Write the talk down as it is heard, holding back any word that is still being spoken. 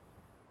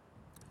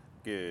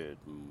Good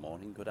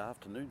morning, good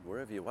afternoon,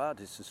 wherever you are.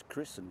 This is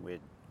Chris and we're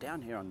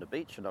down here on the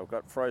beach and I've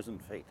got frozen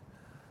feet.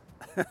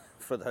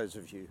 For those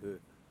of you who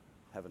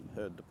haven't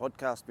heard the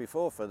podcast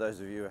before, for those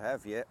of you who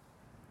have,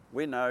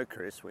 we know,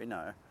 Chris, we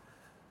know.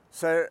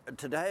 So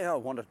today I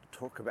wanted to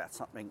talk about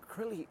something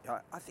really,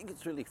 I think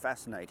it's really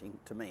fascinating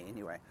to me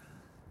anyway,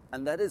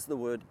 and that is the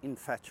word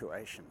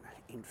infatuation.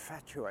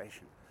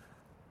 Infatuation.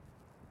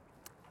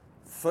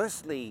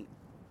 Firstly,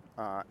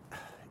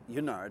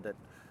 you know that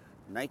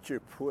nature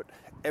put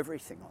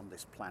everything on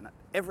this planet,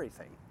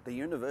 everything. The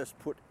universe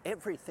put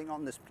everything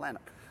on this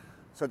planet.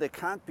 So there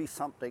can't be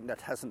something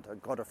that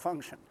hasn't got a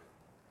function.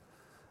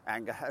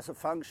 Anger has a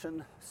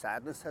function,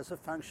 sadness has a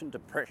function,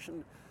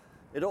 depression,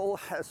 it all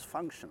has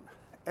function.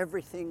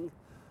 Everything,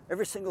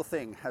 every single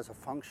thing has a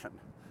function.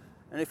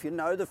 And if you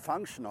know the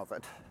function of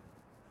it,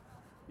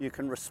 you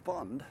can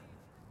respond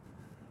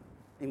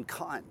in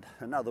kind.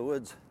 In other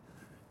words,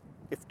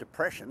 if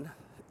depression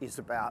is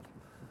about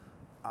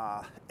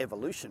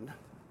evolution,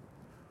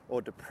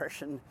 or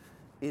depression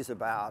is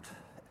about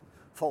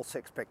false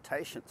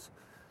expectations,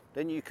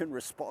 then you can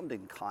respond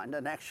in kind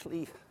and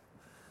actually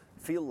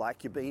feel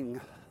like you're being,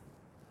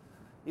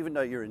 even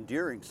though you're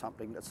enduring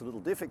something that's a little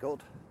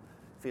difficult,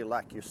 feel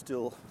like you're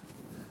still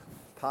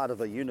part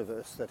of a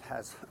universe that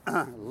has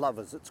love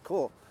as its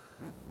core.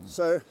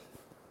 So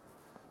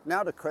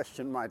now the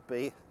question might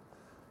be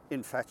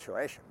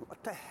infatuation.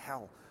 What the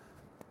hell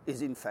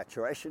is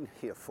infatuation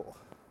here for?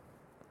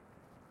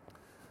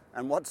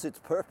 And what's its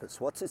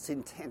purpose? What's its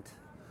intent?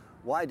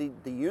 Why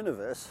did the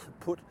universe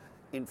put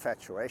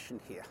infatuation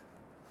here?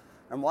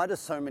 And why do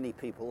so many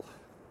people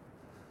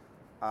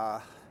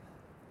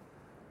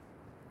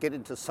get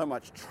into so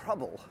much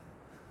trouble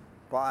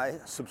by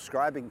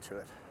subscribing to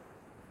it?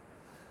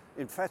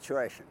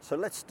 Infatuation. So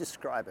let's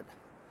describe it.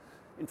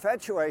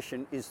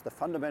 Infatuation is the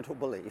fundamental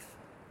belief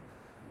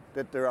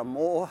that there are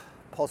more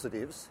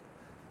positives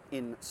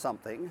in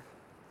something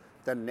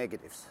than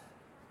negatives.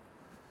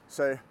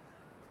 So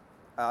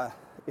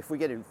if we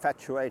get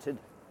infatuated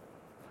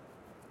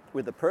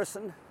with a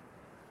person,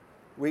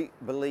 we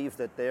believe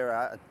that there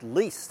are at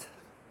least,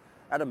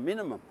 at a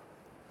minimum,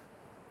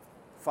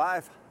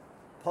 5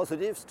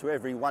 positives to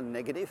every 1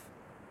 negative,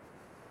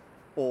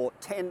 or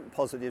 10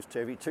 positives to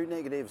every 2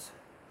 negatives,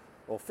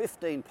 or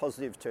 15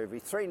 positives to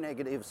every 3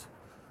 negatives,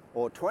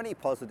 or 20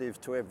 positives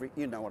to every,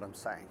 you know what I'm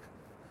saying.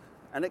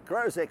 And it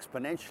grows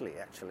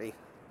exponentially, actually.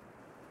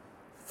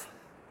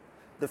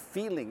 The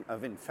feeling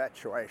of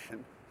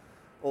infatuation,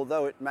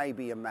 although it may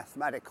be a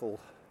mathematical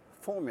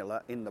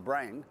formula in the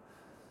brain,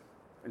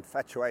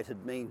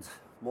 infatuated means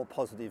more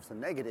positives than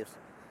negatives,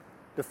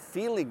 the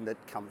feeling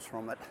that comes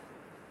from it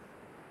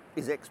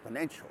is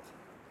exponential.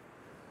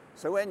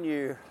 So when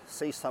you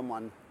see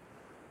someone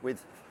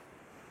with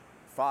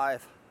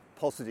 5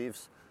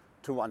 positives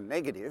to 1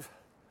 negative,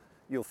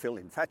 you'll feel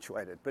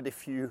infatuated. But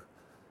if you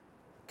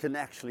can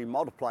actually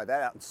multiply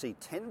that out and see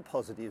 10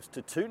 positives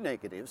to 2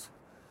 negatives,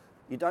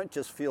 you don't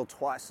just feel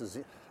twice as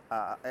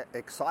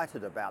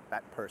excited about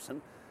that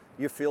person,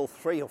 you feel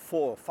 3 or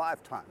 4 or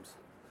 5 times.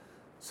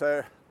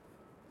 So,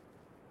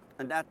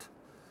 and that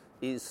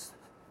is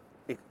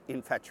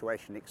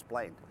infatuation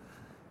explained.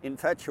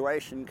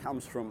 Infatuation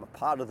comes from a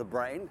part of the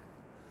brain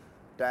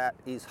that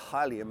is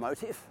highly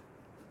emotive,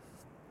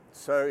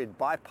 so it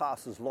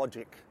bypasses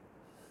logic.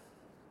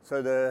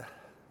 So the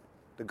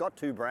got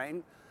to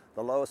brain,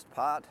 the lowest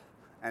part,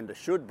 and the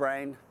should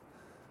brain,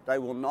 they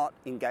will not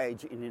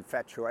engage in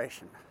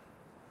infatuation.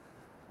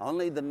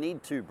 Only the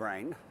need to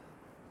brain,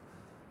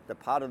 the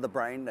part of the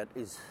brain that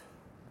is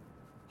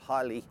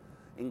highly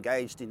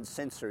engaged in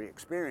sensory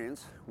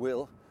experience,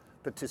 will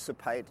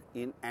participate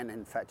in an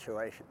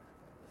infatuation.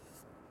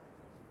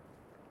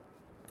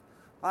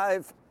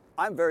 I'm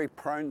very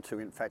prone to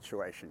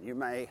infatuation. You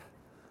may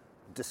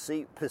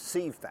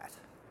perceive that.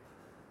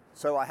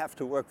 So I have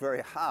to work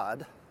very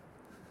hard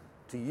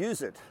to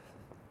use it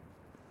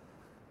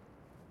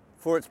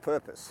for its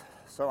purpose.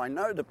 So I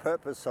know the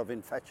purpose of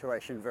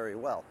infatuation very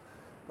well.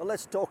 But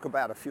let's talk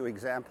about a few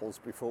examples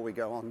before we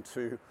go on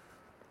to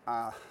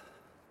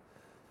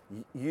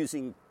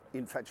using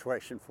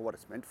infatuation for what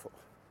it's meant for.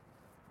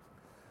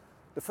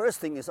 The first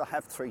thing is I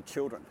have 3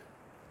 children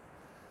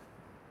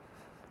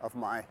of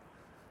my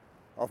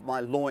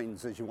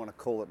loins, as you want to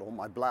call it, or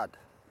my blood.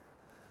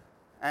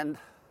 And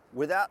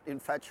without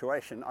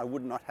infatuation, I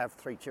would not have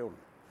 3 children.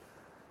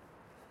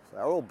 So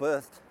they're all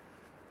birthed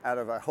out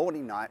of a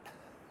horny night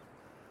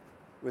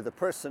with a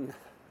person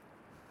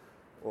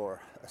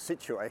or a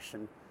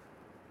situation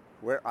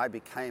where I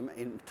became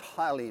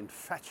entirely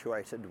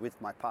infatuated with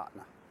my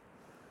partner,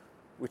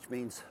 which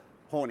means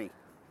horny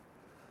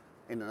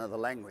in another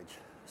language.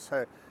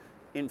 So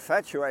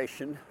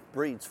infatuation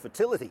breeds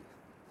fertility.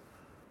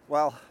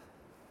 Well,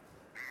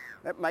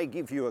 that may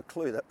give you a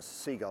clue. That's a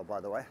seagull,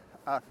 by the way.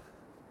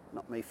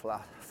 Not me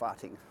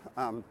farting.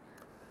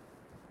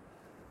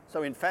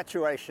 So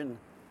infatuation,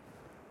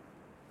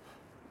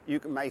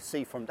 you may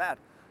see from that,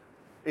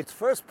 its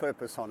first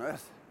purpose on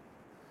earth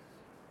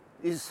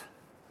is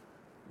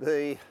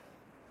the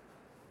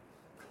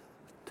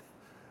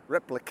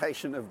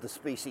replication of the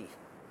species.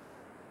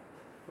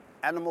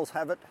 Animals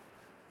have it,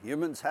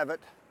 humans have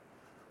it,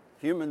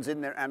 humans in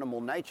their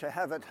animal nature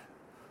have it.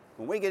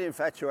 When we get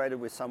infatuated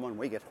with someone,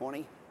 we get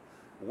horny.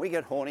 When we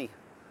get horny,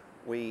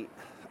 we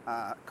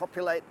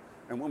copulate,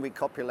 and when we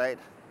copulate,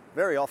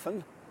 very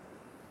often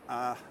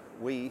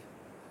we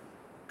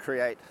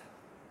create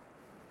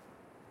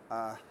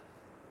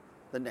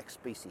the next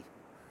species.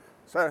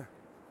 So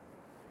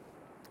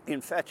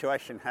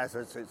infatuation has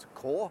as its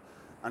core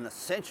an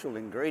essential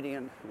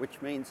ingredient, which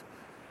means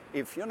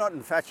if you're not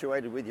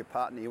infatuated with your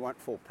partner, you won't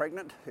fall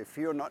pregnant. If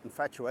you're not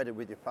infatuated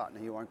with your partner,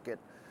 you won't get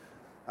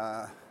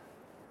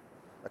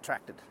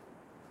attracted.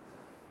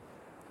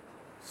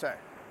 So,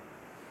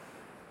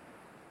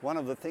 one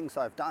of the things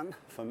I've done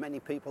for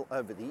many people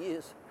over the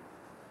years,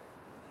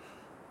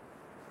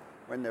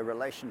 when their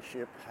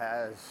relationship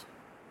has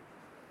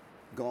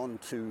gone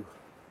to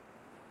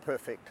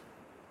perfect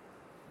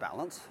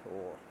balance,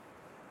 or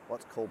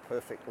what's called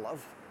perfect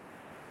love,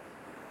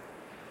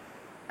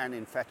 and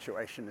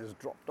infatuation is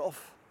dropped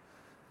off,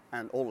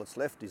 and all that's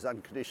left is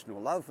unconditional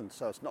love, and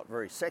so it's not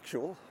very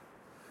sexual,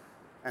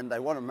 and they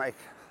want to make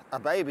a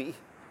baby,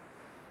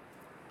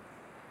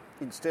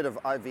 instead of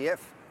IVF,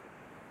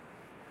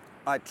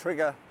 I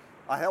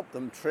help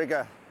them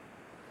trigger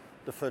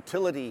the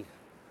fertility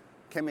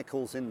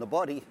chemicals in the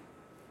body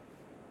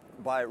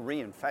by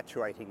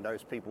re-infatuating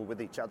those people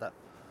with each other.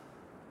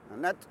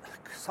 And that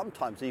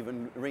sometimes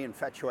even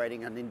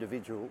re-infatuating an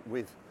individual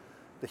with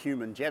the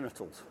human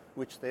genitals,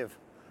 which they've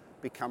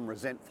become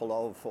resentful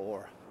of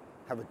or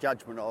have a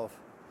judgment of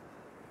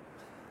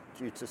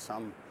due to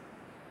some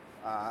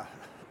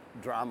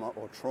drama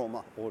or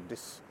trauma or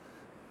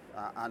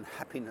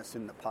unhappiness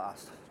in the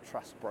past,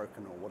 trust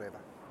broken or whatever.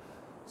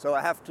 So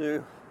I have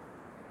to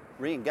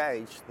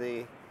re-engage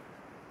the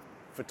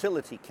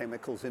fertility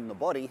chemicals in the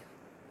body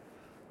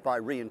by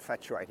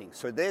re-infatuating.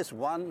 So there's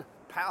one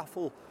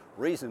powerful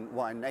reason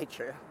why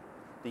nature,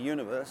 the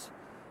universe,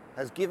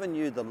 has given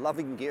you the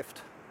loving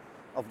gift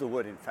of the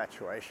word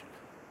infatuation.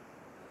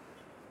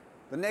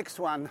 The next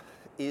one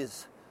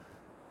is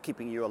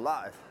keeping you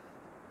alive.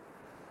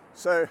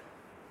 So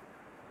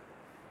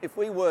if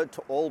we were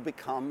to all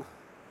become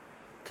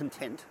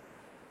content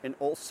in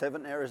all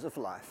 7 areas of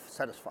life,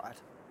 satisfied,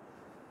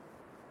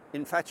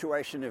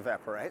 infatuation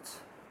evaporates,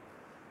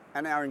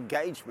 and our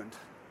engagement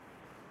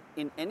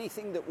in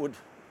anything that would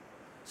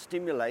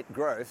stimulate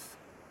growth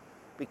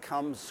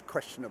becomes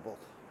questionable.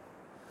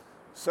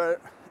 So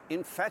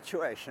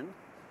infatuation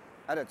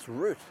at its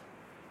root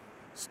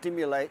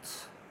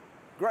stimulates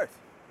growth.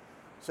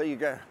 So you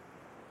go,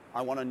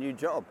 I want a new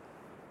job,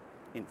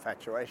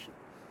 infatuation.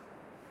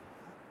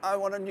 I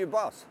want a new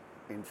boss,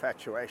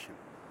 infatuation.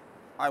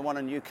 I want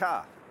a new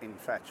car,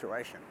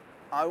 infatuation.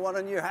 I want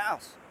a new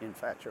house,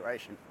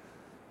 infatuation.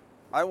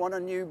 I want a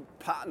new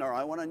partner,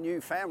 I want a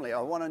new family,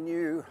 I want a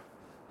new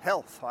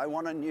health, I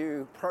want a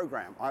new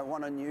program, I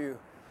want a new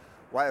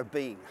way of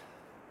being,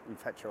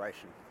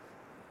 infatuation.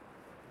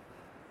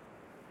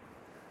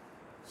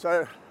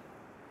 So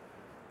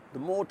the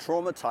more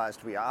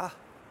traumatized we are,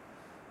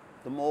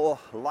 the more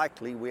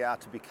likely we are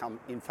to become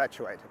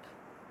infatuated.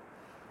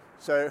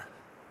 So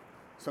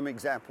some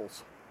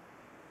examples.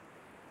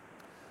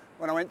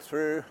 When I went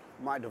through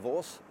my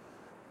divorce,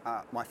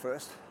 my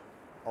first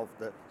of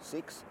the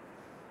 6,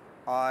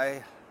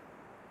 I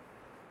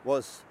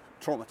was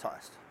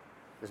traumatized.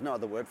 There's no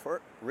other word for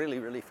it. Really,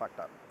 really fucked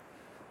up.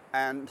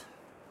 And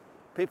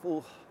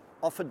people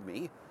offered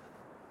me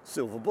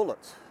silver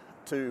bullets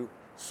to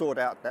sort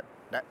out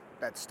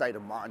that state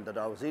of mind that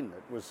I was in.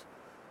 It was,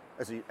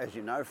 as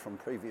you know from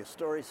previous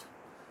stories,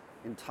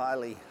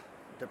 entirely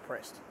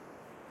depressed.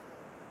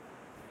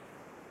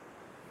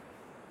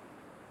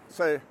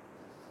 So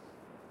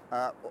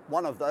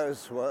one of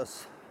those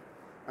was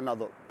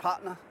another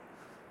partner.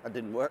 It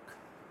didn't work.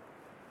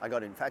 I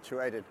got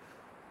infatuated,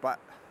 but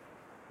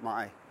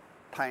my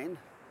pain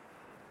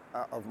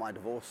of my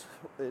divorce,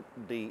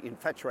 the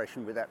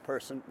infatuation with that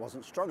person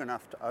wasn't strong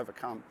enough to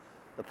overcome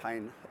the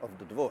pain of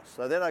the divorce.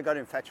 So then I got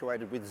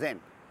infatuated with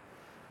Zen.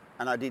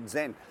 And I did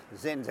Zen.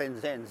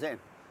 And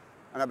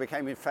I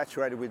became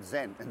infatuated with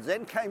Zen. And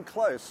Zen came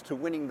close to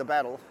winning the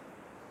battle,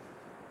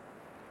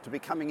 to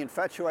becoming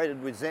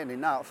infatuated with Zen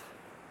enough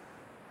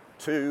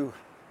to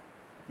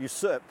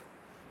usurp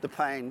the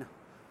pain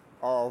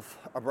of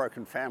a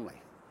broken family.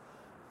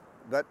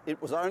 But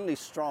it was only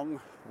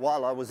strong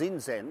while I was in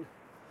Zen,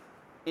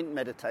 in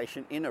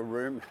meditation, in a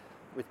room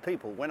with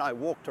people. When I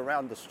walked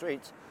around the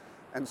streets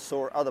and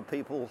saw other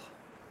people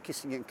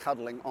kissing and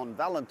cuddling on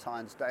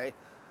Valentine's Day,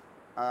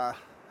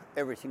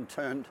 everything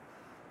turned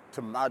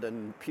to mud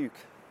and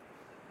puke.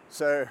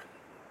 So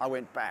I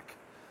went back.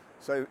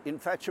 So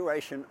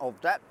infatuation of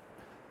that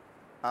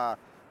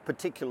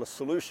particular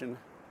solution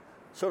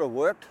sort of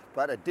worked,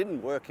 but it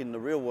didn't work in the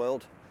real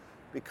world,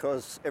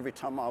 because every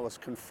time I was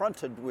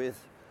confronted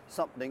with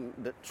something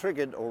that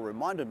triggered or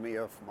reminded me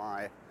of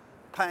my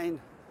pain,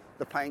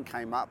 the pain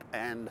came up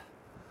and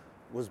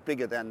was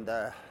bigger than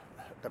the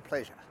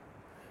pleasure.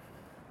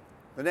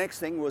 The next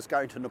thing was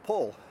going to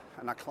Nepal,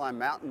 and I climbed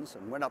mountains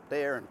and went up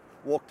there and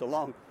walked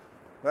along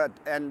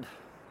And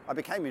I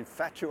became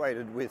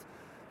infatuated with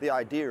the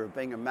idea of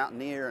being a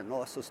mountaineer and all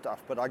that sort of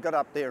stuff. But I got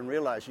up there and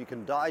realized you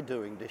can die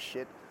doing this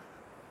shit.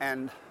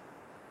 And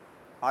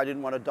I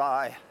didn't want to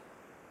die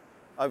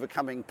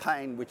overcoming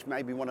pain, which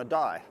made me want to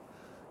die.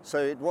 So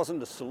it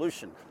wasn't a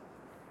solution.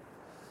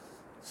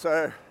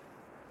 So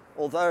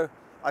although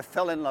I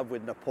fell in love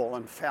with Nepal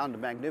and found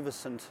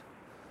magnificent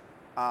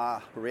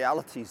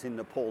realities in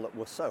Nepal that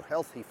were so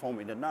healthy for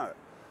me to know,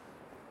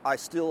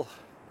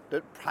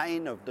 the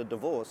pain of the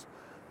divorce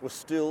was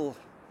still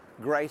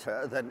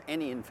greater than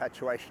any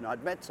infatuation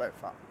I'd met so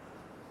far.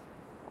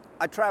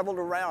 I traveled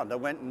around. I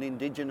went in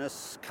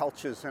indigenous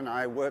cultures and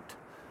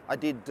I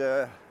did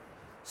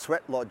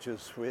sweat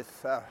lodges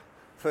with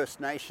First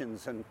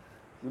Nations and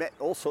met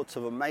all sorts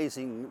of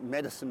amazing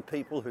medicine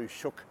people who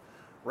shook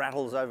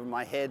rattles over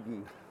my head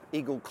and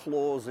eagle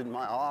claws in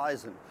my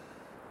eyes and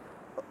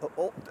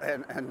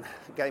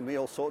gave me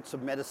all sorts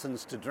of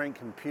medicines to drink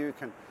and puke.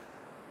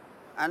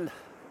 And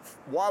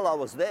while I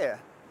was there,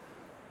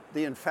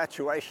 the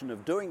infatuation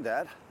of doing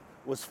that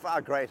was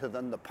far greater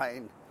than the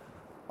pain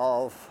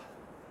of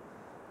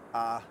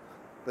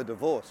the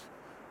divorce.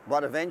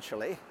 But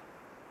eventually,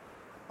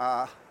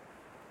 the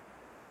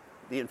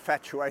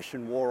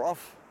infatuation wore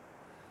off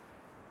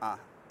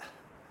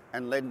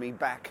and led me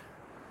back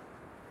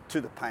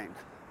to the pain.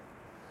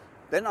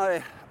 Then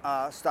I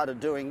started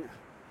doing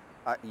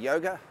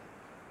yoga.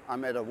 I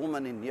met a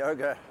woman in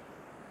yoga,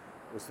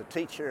 was the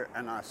teacher,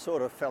 and I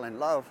sort of fell in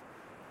love.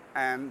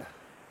 And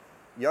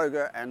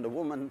yoga and the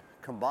woman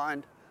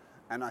combined,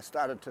 and I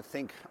started to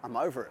think, I'm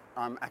over it.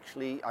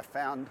 I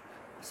found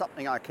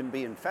something I can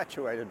be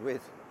infatuated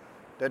with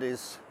that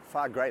is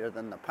far greater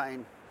than the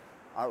pain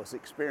I was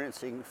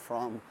experiencing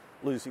from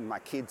losing my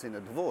kids in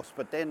a divorce.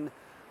 But then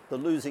the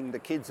losing the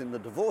kids in the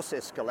divorce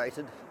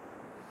escalated,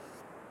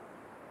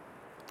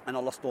 and I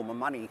lost all my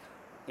money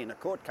in a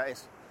court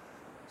case.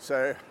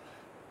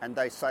 And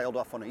they sailed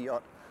off on a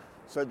yacht.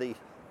 So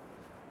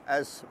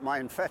as my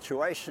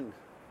infatuation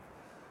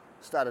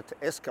started to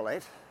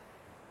escalate,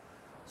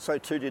 so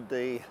too did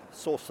the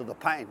source of the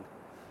pain.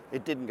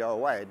 It didn't go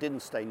away. It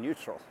didn't stay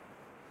neutral.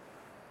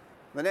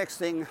 The next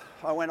thing,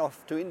 I went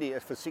off to India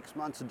for 6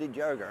 months and did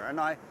yoga. And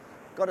I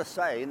got to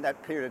say, in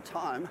that period of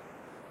time,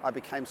 I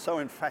became so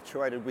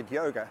infatuated with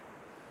yoga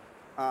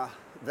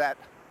that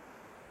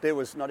there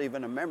was not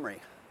even a memory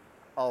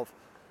of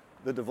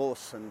the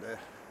divorce and the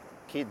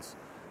kids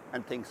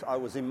and things. I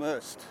was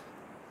immersed.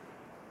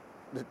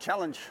 The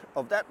challenge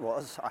of that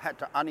was I had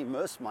to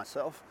unimmerse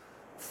myself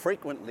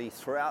frequently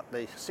throughout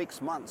the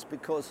 6 months,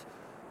 because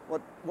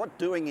what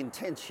doing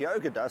intense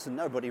yoga does, and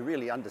nobody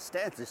really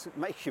understands this, it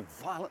makes you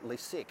violently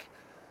sick.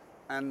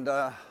 And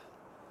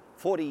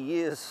 40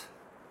 years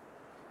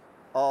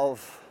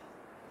of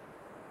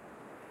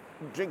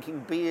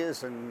drinking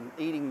beers and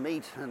eating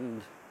meat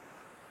and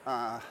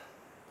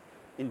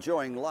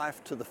enjoying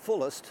life to the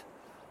fullest,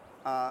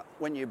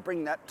 when you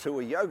bring that to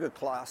a yoga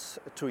class,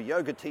 to a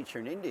yoga teacher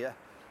in India,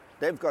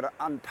 they've got to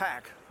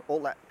unpack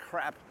all that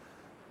crap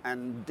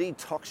and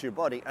detox your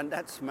body, and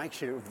that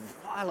makes you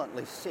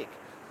violently sick.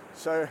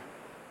 So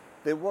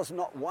there was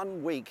not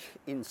 1 week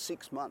in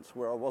 6 months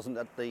where I wasn't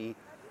at the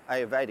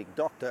Ayurvedic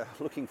doctor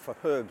looking for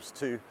herbs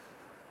to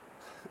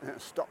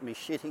stop me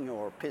shitting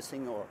or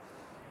pissing or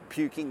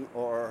puking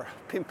or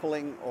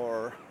pimpling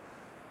or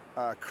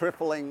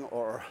crippling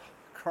or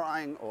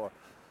crying or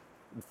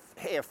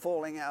hair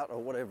falling out or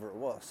whatever it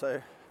was.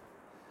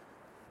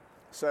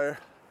 So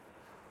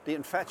the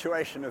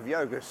infatuation of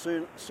yoga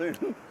soon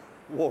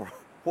wore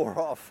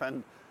off,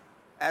 and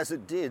as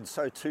it did,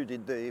 so too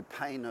did the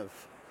pain of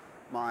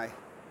my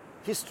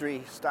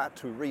history start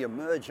to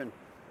re-emerge and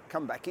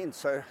come back in.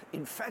 So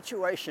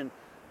infatuation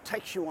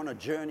takes you on a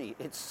journey.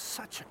 It's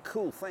such a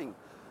cool thing,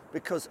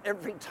 because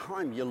every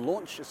time you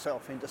launch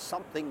yourself into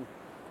something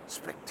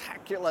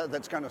spectacular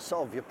that's going to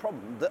solve your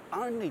problem, the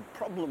only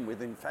problem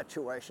with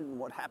infatuation,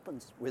 what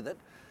happens with it,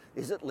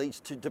 is it leads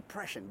to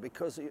depression,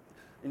 because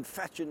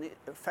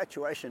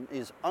infatuation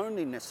is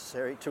only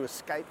necessary to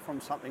escape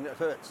from something that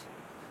hurts.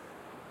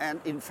 And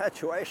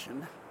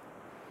infatuation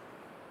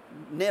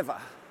never,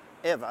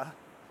 ever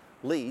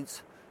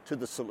leads to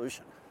the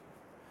solution.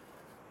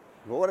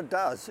 But what it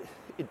does,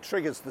 it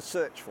triggers the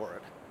search for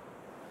it.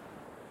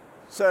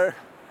 So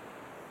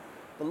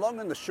the long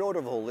and the short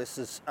of all this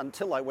is,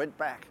 until I went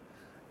back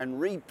and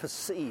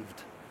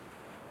re-perceived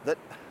that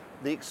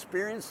the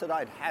experience that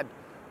I'd had,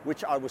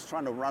 which I was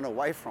trying to run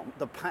away from,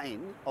 the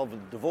pain of the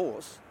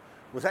divorce,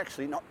 was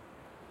actually not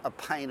a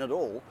pain at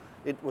all.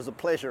 It was a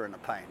pleasure and a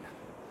pain.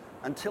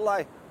 Until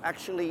I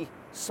actually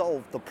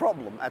solved the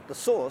problem at the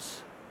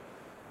source,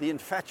 the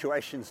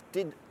infatuations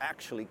did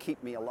actually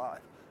keep me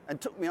alive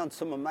and took me on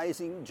some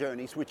amazing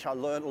journeys, which I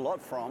learned a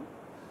lot from,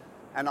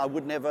 and I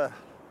would never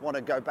want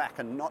to go back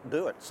and not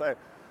do it.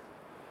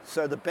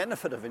 So the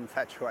benefit of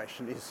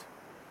infatuation is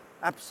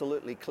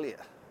absolutely clear,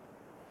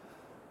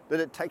 that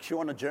it takes you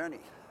on a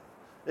journey.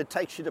 It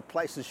takes you to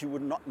places you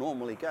would not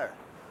normally go.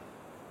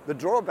 The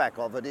drawback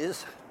of it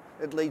is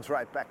it leads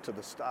right back to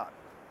the start,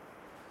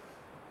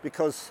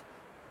 because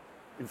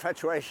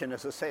Infatuation,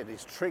 as I said,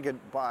 is triggered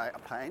by a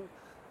pain.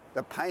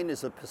 The pain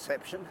is a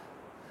perception.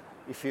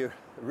 If you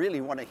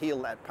really want to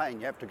heal that pain,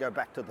 you have to go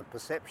back to the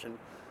perception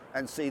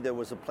and see there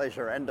was a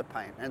pleasure and a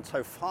pain. And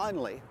so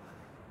finally,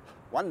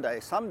 one day,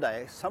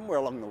 someday, somewhere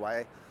along the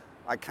way,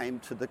 I came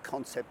to the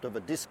concept of a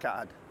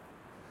discard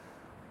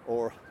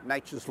or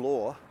nature's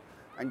law,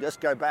 and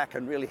just go back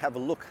and really have a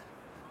look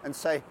and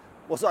say,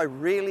 was I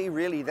really,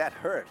 really that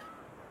hurt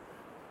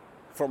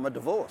from a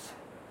divorce?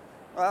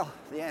 Well,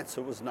 the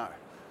answer was no.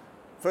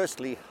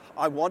 Firstly,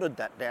 I wanted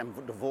that damn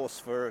divorce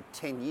for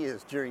 10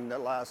 years during the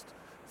last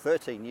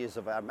 13 years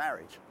of our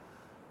marriage.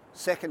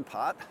 Second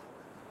part,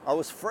 I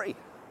was free.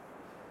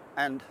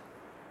 And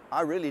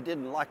I really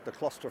didn't like the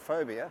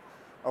claustrophobia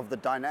of the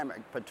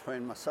dynamic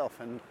between myself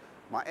and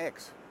my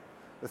ex.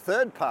 The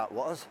third part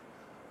was,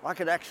 I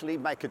could actually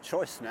make a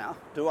choice now.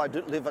 Do I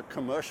live a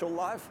commercial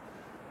life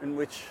in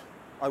which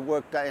I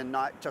work day and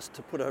night just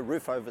to put a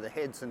roof over their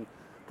heads and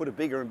put a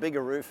bigger and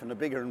bigger roof and a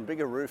bigger and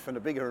bigger roof and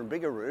a bigger and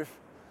bigger roof,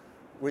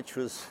 which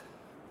was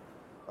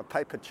a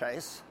paper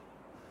chase?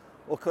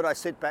 Or could I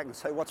sit back and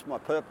say, what's my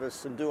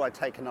purpose, and do I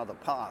take another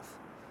path?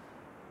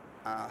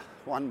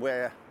 One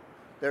where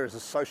there is a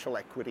social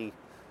equity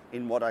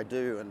in what I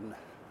do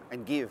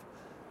and give,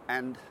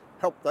 and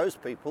help those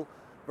people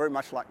very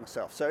much like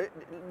myself. So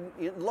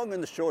long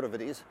and the short of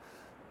it is,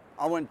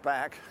 I went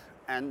back,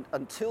 and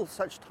until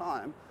such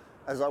time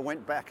as I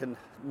went back and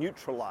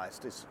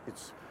neutralized, is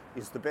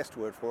the best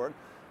word for it.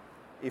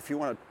 If you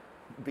want to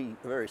be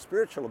very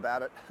spiritual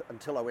about it,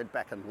 until I went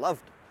back and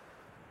loved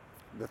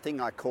the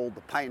thing I called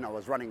the pain I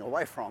was running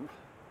away from,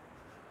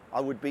 I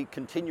would be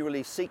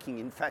continually seeking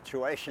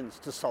infatuations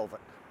to solve it.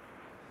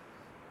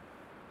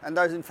 And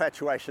those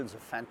infatuations are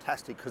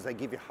fantastic because they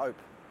give you hope,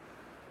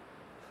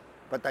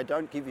 but they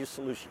don't give you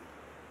solution.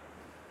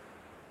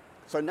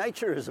 So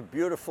nature is a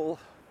beautiful,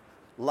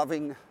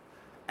 loving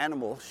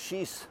animal.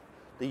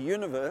 The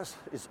universe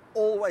is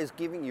always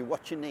giving you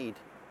what you need.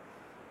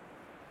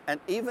 And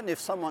even if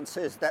someone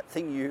says that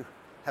thing you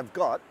have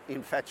got,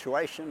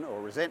 infatuation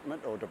or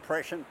resentment or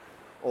depression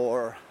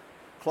or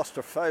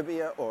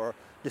claustrophobia or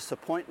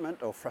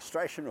disappointment or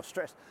frustration or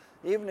stress,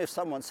 even if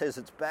someone says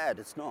it's bad,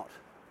 it's not.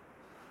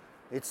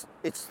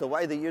 It's the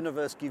way the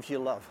universe gives you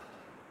love.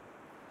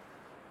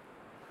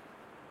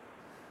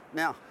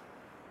 Now,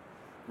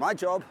 my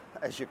job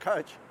as your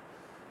coach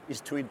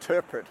is to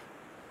interpret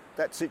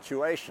that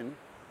situation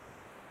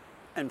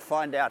and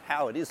find out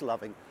how it is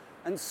loving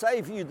and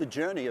save you the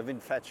journey of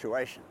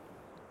infatuation.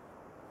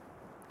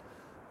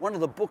 One of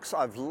the books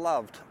I've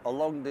loved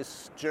along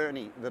this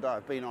journey that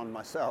I've been on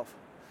myself,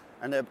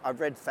 and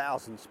I've read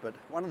thousands, but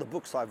one of the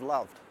books I've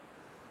loved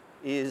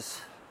is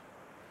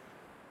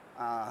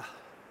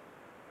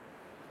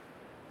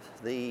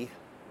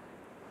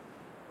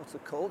what's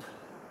it called?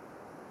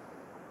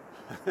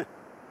 The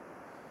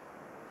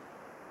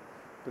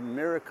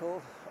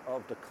Miracle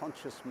of the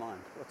Conscious Mind.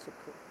 What's it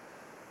called?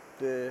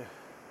 The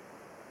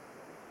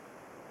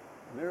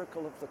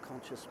Miracle of the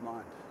Conscious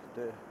Mind.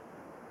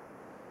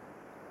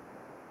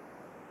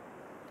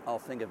 I'll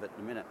think of it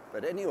in a minute.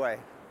 But anyway,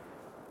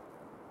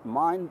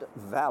 Mind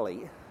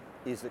Valley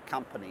is a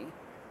company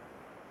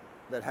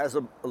that has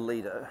a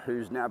leader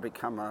who's now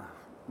become a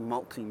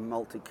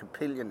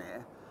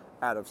multi-capillionaire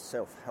out of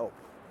self-help.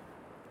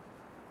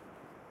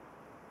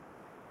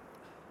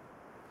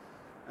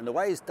 And the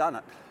way he's done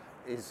it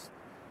is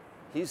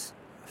he's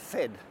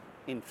fed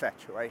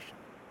infatuation.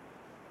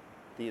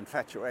 The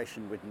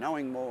infatuation with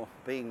knowing more,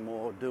 being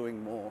more,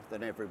 doing more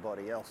than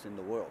everybody else in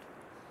the world.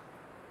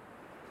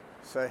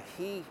 So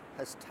he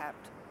has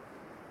tapped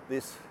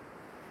this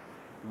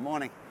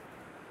morning.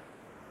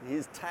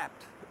 He's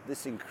tapped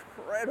this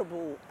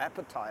incredible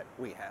appetite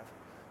we have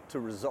to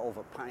resolve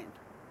a pain.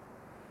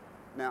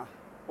 Now,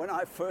 when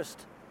I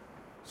first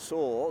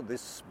saw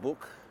this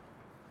book,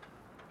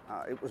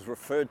 it was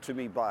referred to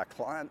me by a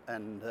client,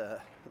 and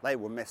they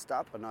were messed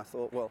up, and I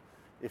thought, well,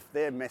 if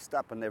they're messed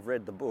up and they've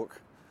read the book,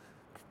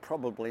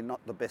 probably not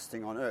the best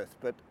thing on earth.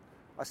 But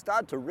I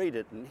started to read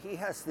it, and he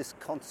has this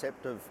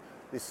concept of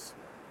this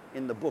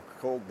in the book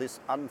called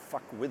this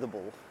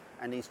unfuckwithable,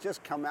 and he's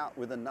just come out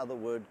with another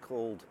word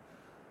called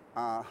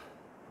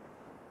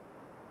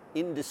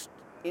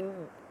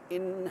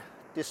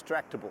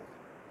indistractable,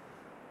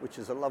 which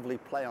is a lovely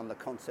play on the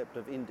concept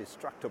of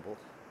indestructible.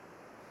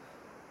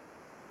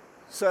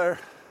 So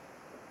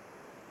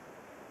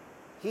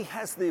he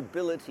has the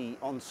ability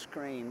on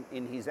screen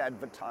in his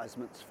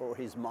advertisements for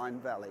his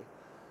Mind Valley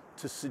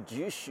to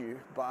seduce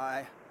you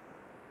by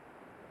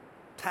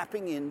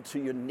tapping into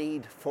your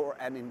need for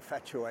an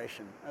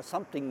infatuation,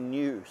 something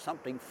new,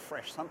 something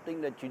fresh, something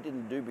that you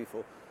didn't do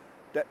before,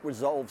 that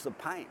resolves a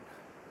pain.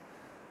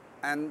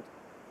 And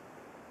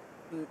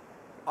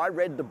I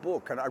read the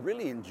book and I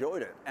really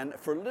enjoyed it. And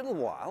for a little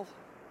while,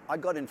 I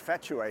got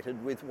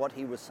infatuated with what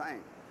he was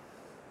saying.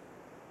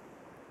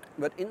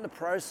 But in the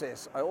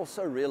process, I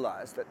also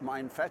realized that my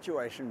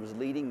infatuation was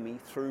leading me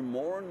through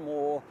more and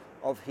more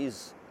of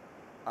his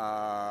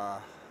clickbait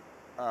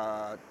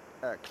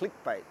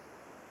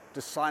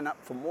to sign up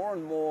for more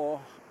and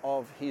more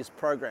of his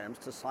programs,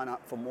 to sign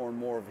up for more and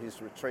more of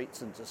his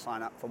retreats, and to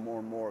sign up for more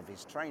and more of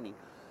his training.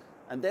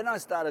 And then I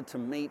started to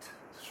meet,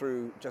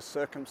 through just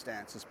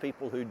circumstances,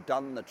 people who'd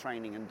done the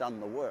training and done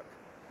the work.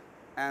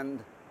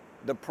 And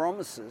the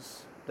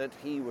promises that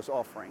he was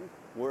offering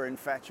were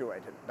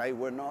infatuated. They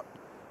were not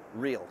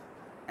real.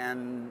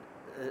 And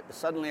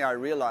suddenly I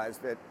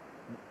realized that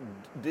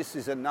this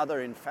is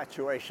another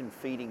infatuation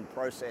feeding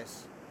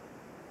process.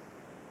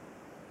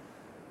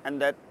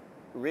 And that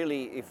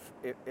really,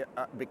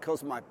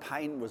 because my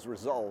pain was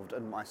resolved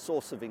and my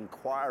source of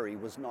inquiry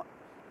was not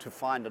to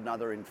find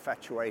another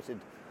infatuated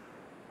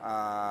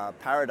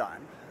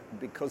paradigm,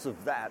 because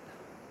of that,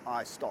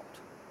 I stopped.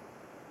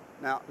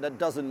 Now, that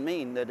doesn't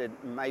mean that it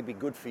may be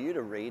good for you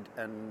to read,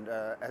 and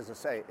as I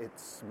say,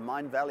 it's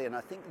Mindvalley, and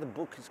I think the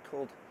book is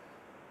called,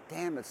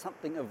 it's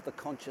something of the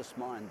conscious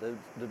mind, of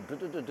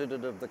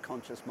the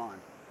conscious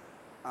mind.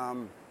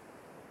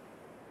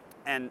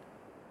 And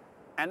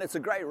it's a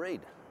great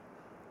read.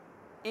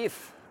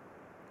 If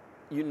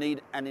you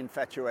need an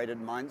infatuated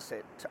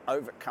mindset to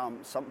overcome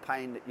some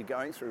pain that you're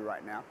going through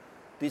right now,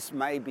 this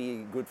may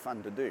be good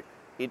fun to do.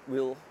 It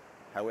will,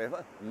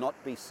 however, not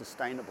be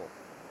sustainable.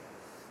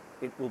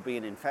 It will be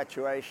an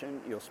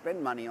infatuation, you'll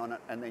spend money on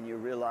it, and then you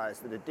realize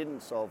that it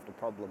didn't solve the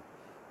problem.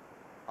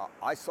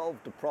 I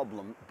solved the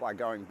problem by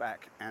going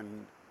back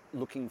and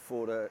looking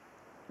for the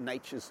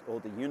nature's or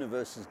the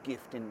universe's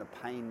gift in the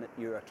pain that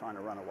you are trying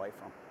to run away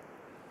from.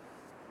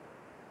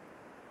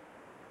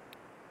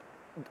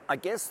 I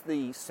guess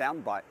the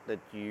soundbite that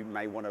you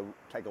may want to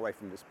take away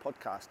from this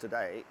podcast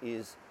today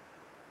is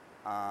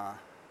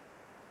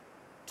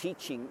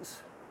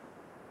teachings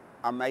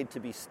are made to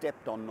be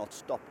stepped on, not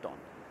stopped on.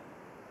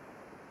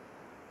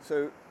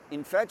 So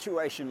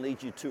infatuation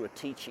leads you to a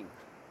teaching.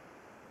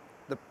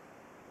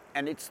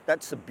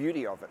 That's the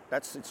beauty of it.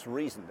 That's its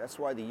reason. That's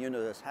why the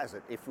universe has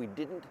it. If we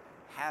didn't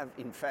have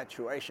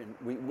infatuation,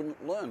 we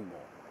wouldn't learn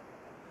more.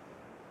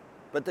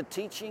 But the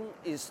teaching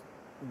is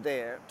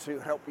there to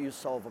help you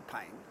solve a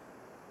pain.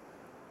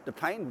 The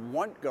pain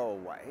won't go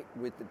away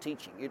with the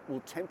teaching. It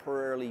will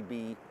temporarily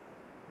be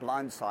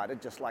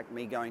blindsided, just like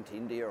me going to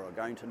India or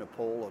going to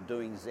Nepal or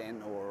doing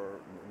Zen or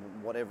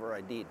whatever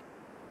I did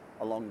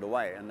along the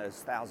way. And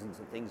there's thousands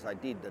of things I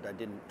did that I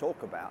didn't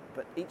talk about.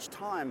 But each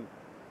time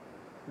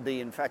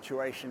the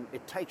infatuation,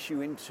 it takes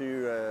you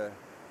into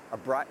a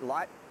bright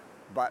light,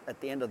 but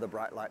at the end of the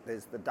bright light,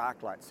 there's the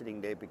dark light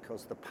sitting there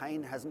because the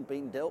pain hasn't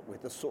been dealt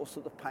with. The source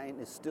of the pain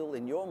is still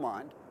in your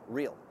mind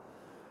real.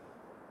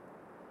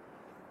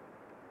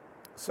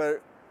 So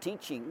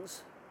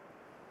teachings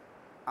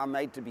are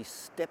made to be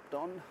stepped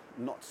on,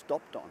 not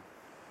stopped on.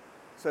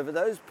 So for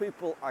those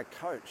people I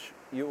coach,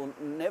 you will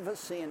never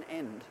see an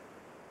end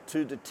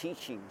to the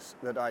teachings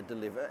that I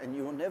deliver, and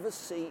you will never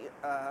see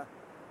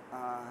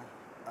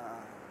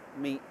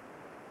me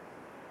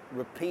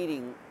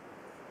repeating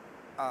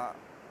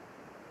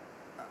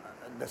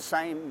the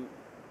same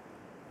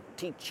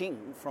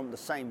teaching from the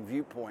same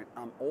viewpoint.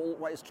 I'm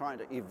always trying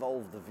to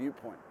evolve the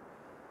viewpoint.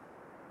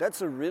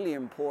 That's a really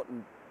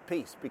important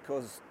piece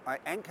because I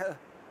anchor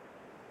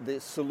the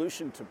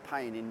solution to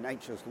pain in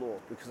nature's law,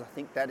 because I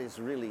think that is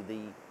really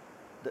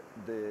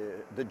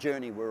the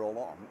journey we're all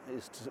on,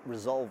 is to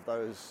resolve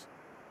those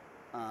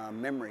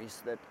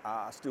memories that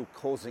are still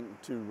causing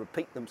to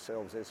repeat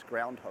themselves as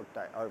Groundhog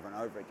Day over and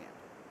over again.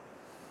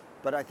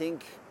 But I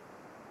think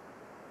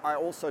I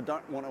also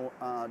don't want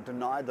to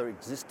deny the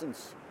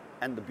existence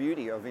and the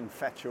beauty of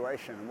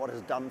infatuation and what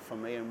it's done for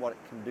me and what it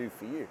can do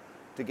for you.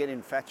 To get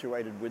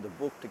infatuated with a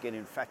book, to get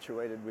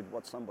infatuated with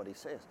what somebody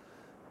says.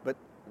 But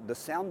the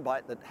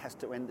soundbite that has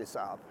to end this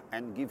up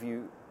and give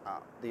you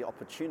the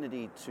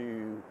opportunity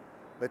to,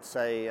 let's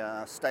say,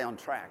 stay on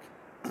track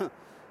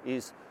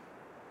is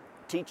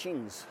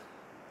teachings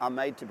are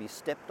made to be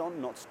stepped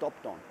on, not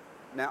stopped on.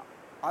 Now,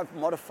 I've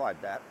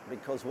modified that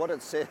because what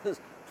it says,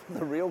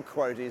 the real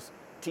quote is,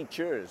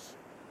 teachers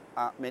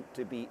are meant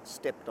to be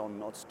stepped on,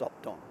 not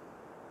stopped on.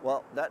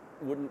 Well, that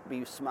wouldn't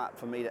be smart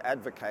for me to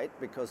advocate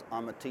because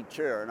I'm a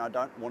teacher and I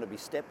don't want to be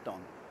stepped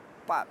on.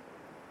 But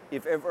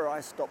if ever I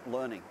stop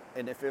learning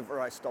and if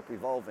ever I stop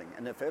evolving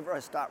and if ever I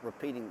start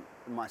repeating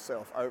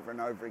myself over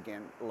and over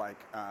again like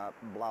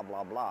blah,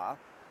 blah, blah,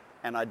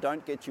 and I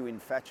don't get you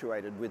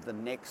infatuated with the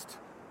next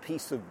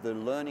piece of the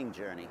learning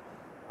journey,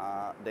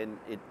 then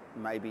it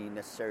may be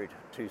necessary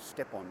to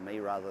step on me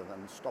rather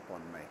than stop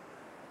on me.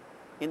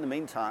 In the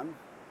meantime,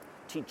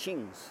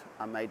 teachings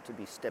are made to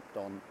be stepped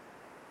on,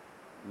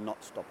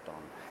 not stopped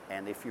on.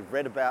 And if you've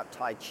read about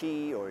Tai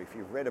Chi or if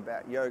you've read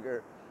about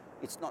yoga,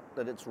 it's not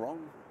that it's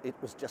wrong. It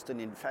was just an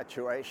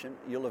infatuation.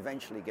 You'll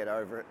eventually get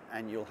over it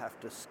and you'll have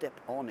to step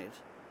on it,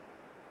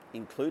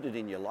 include it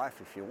in your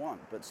life if you want,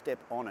 but step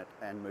on it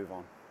and move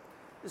on.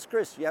 This is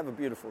Chris. You have a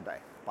beautiful day.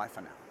 Bye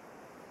for now.